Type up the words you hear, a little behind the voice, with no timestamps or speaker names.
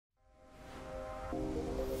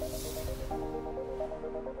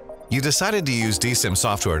You decided to use DCIM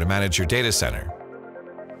software to manage your data center.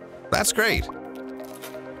 That's great.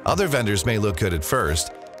 Other vendors may look good at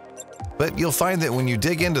first, but you'll find that when you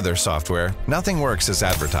dig into their software, nothing works as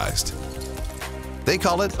advertised. They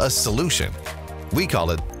call it a solution. We call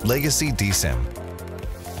it legacy DCIM.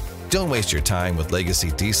 Don't waste your time with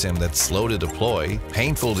legacy DCIM that's slow to deploy,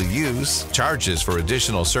 painful to use, charges for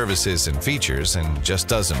additional services and features, and just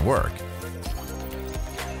doesn't work.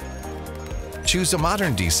 Choose a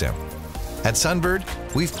modern DCIM. At Sunbird,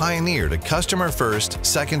 we've pioneered a customer-first,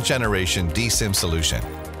 second-generation DCIM solution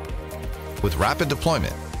with rapid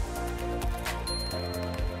deployment,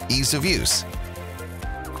 ease of use,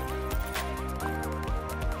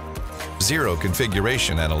 zero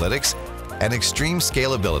configuration analytics, and extreme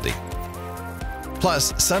scalability.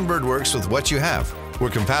 Plus, Sunbird works with what you have. We're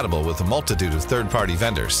compatible with a multitude of third-party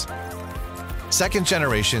vendors.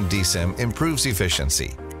 Second-generation DCIM improves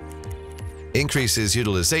efficiency, increases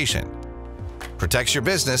utilization, protects your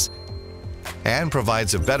business, and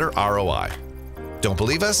provides a better ROI. Don't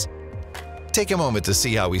believe us? Take a moment to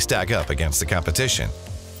see how we stack up against the competition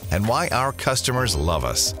and why our customers love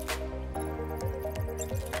us.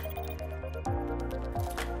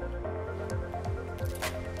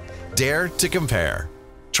 Dare to compare.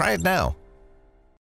 Try it now.